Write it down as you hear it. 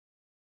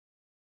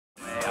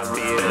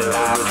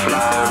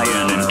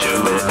flying into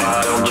it.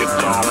 Why don't you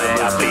call me?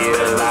 I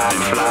feel like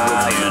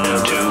flying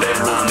into it.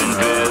 I'm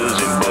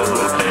invisible.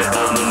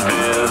 I'm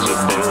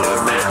invisible.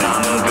 I'm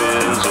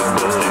invisible. I'm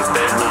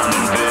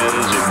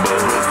invisible.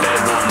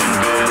 I'm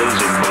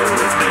invisible.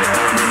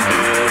 I'm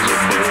invisible.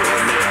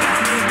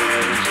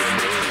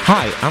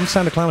 Hi, I'm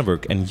Mr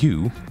Kleinenberg, and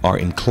you are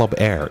in Club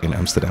Air in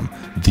Amsterdam,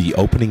 the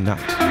opening night.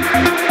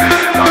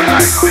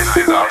 This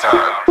is our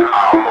time,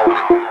 our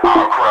moment,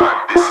 our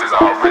crime. This is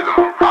our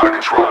rhythm, out of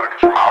control,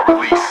 our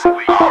release,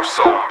 our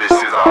soul. This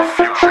is our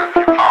future,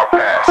 our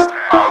past,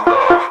 our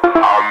love,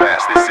 our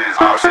mass. This is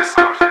our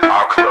system,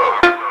 our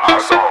club, our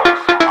song,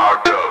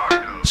 our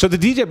dub. So the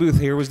DJ booth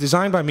here was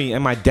designed by me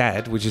and my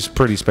dad, which is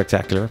pretty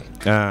spectacular.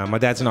 My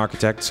dad's an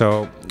architect,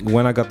 so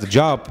when I got the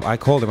job, I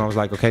called him. I was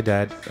like, okay,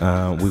 Dad,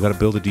 we got to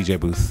build a DJ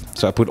booth.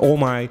 So I put all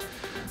my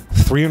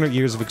 300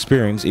 years of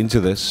experience into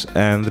this,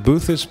 and the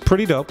booth is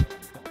pretty dope.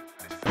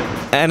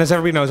 And as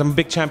everybody knows, I'm a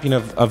big champion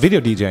of video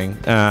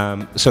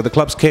DJing, so the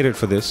club's catered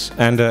for this,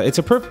 and it's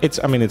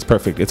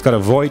perfect. It's got a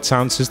void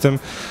sound system.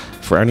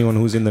 For anyone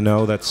who's in the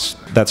know, that's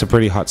a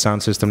pretty hot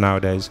sound system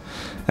nowadays,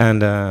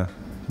 and the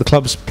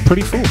club's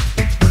pretty full.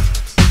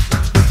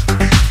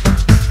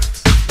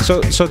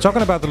 So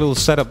talking about the little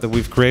setup that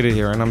we've created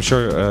here, and I'm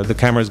sure the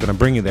camera is going to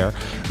bring you there.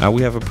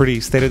 We have a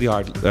pretty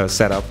state-of-the-art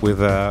setup with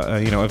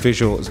a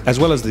visual as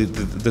well as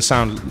the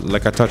sound.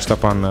 Like I touched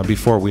up on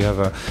before, we have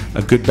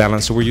a good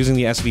balance. So we're using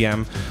the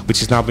SVM, which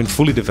has now been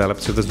fully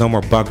developed, so there's no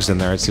more bugs in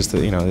there. It's just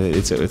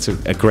it's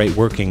a great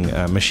working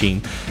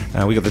machine.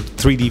 We got the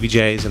 3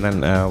 DVJs, and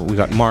then we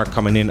got Mark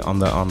coming in on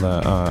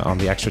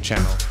the extra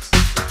channel.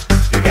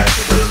 You got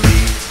to believe.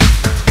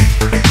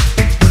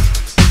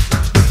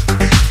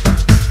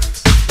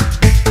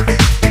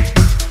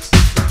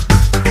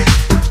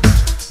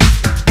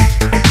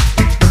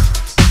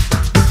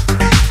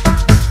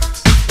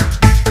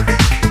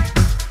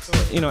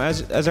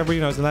 As everybody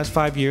knows, the last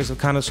 5 years I've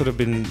kind of sort of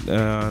been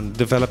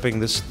developing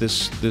this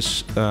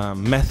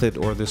method,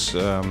 or this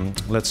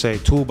let's say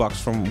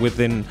toolbox from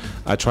within.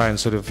 I try and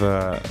sort of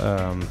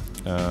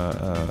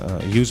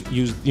use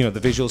the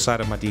visual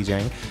side of my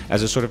DJing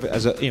as a sort of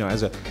as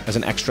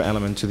an extra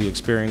element to the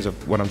experience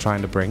of what I'm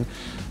trying to bring.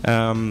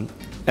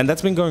 And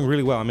that's been going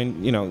really well. I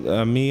mean,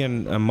 me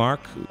and Mark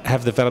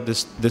have developed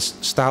this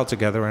style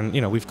together, and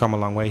we've come a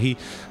long way. He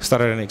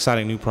started an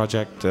exciting new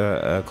project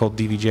called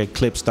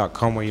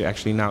dvjclips.com, where you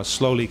actually now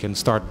slowly can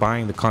start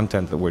buying the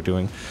content that we're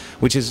doing,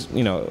 which is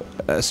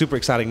a super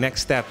exciting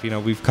next step.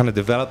 We've kind of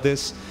developed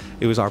this.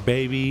 It was our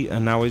baby,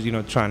 and now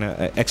we're trying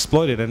to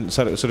exploit it and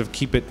sort of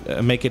keep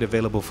it, make it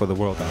available for the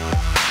world.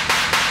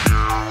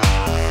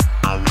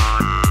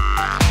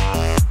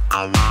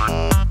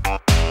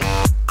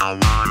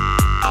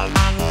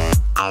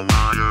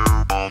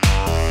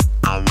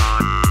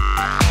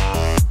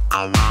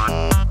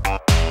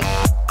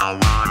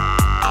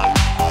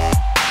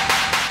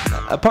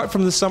 Apart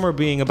from the summer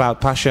being about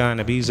Pacha and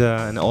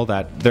Ibiza and all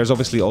that, there's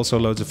obviously also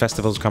loads of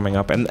festivals coming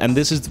up, and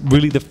this is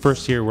really the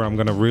first year where I'm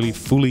going to really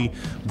fully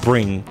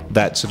bring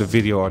that sort of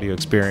video audio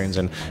experience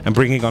and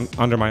bring it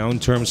under my own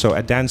terms. So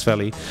at Dance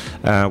Valley,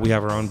 we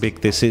have our own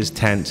big This Is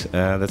tent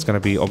that's going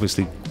to be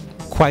obviously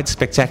quite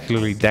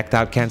spectacularly decked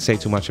out. Can't say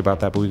too much about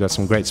that, but we got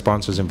some great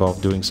sponsors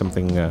involved doing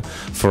something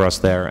for us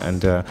there.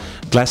 And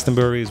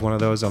Glastonbury is one of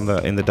those in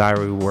the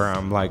diary where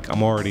I'm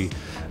already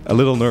a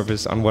little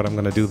nervous on what I'm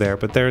going to do there,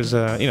 but there's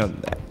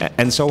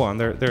and so on.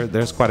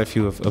 There's quite a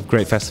few of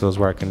great festivals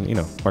where I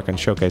can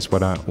showcase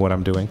what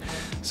I'm doing.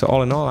 So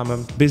all in all, I'm a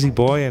busy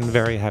boy and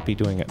very happy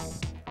doing it.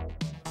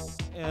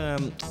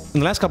 In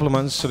the last couple of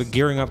months, sort of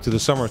gearing up to the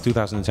summer of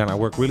 2010, I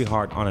worked really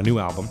hard on a new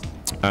album,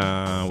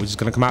 which is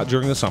going to come out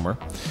during the summer.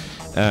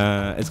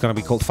 It's going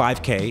to be called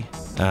 5K,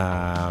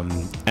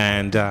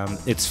 and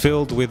it's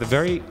filled with a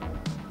very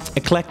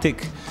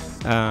eclectic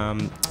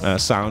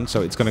sound.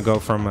 So it's going to go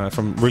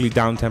from really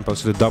down tempo,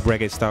 sort of dub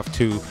reggae stuff,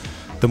 to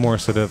the more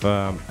sort of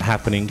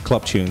happening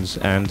club tunes,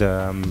 and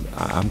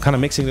I'm kind of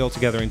mixing it all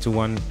together into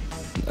one,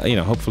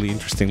 hopefully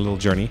interesting little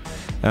journey.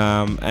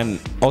 And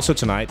also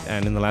tonight,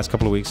 and in the last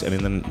couple of weeks, and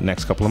in the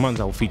next couple of months,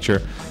 I will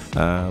feature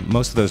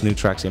most of those new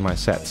tracks in my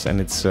sets,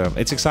 and it's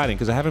exciting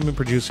because I haven't been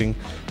producing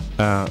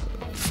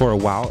for a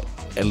while.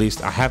 At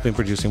least I have been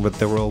producing, but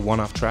they were all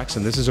one-off tracks,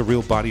 and this is a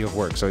real body of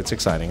work, so it's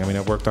exciting. I mean,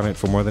 I've worked on it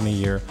for more than a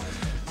year,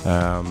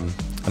 and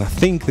I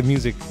think the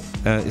music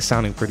is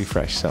sounding pretty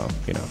fresh, so,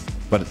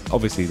 but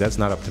obviously that's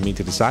not up to me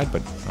to decide,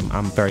 but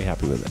I'm very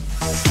happy with it.